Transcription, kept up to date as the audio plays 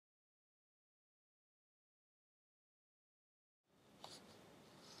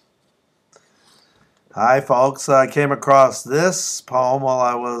Hi, folks. I came across this poem while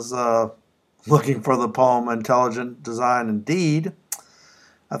I was looking for the poem Intelligent Design Indeed.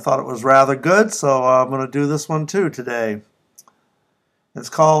 I thought it was rather good, so I'm going to do this one too today. It's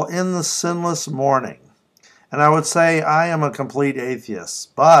called In the Sinless Morning. And I would say I am a complete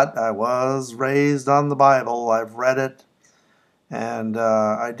atheist, but I was raised on the Bible. I've read it, and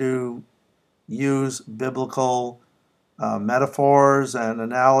I do use biblical metaphors and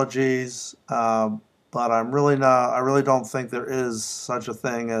analogies. But I'm really not. I really don't think there is such a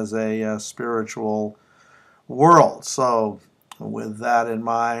thing as a spiritual world. So, with that in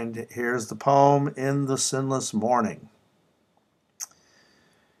mind, here's the poem In the Sinless Morning.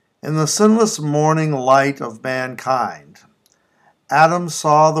 In the sinless morning light of mankind, Adam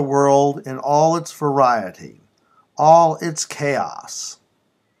saw the world in all its variety, all its chaos,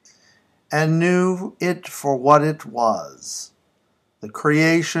 and knew it for what it was, the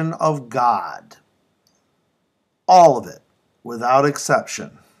creation of God. All of it, without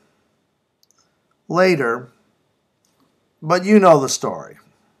exception. Later, but you know the story,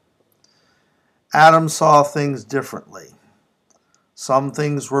 Adam saw things differently. Some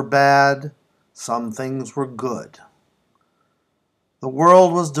things were bad, some things were good. The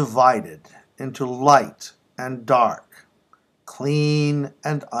world was divided into light and dark, clean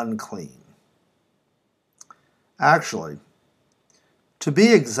and unclean. Actually, to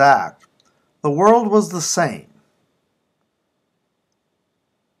be exact, the world was the same.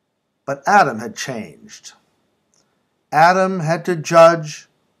 But Adam had changed. Adam had to judge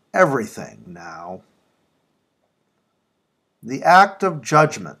everything now. The act of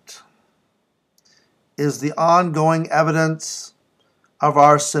judgment is the ongoing evidence of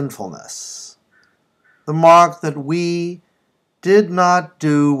our sinfulness, the mark that we did not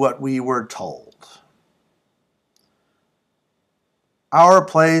do what we were told. Our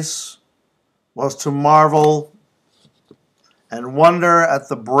place was to marvel and wonder at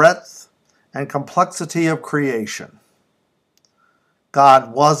the breadth and complexity of creation.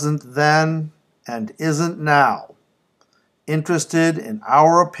 God wasn't then and isn't now interested in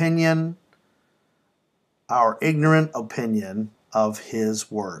our opinion, our ignorant opinion of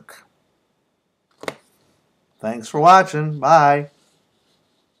His work. Thanks for watching. Bye.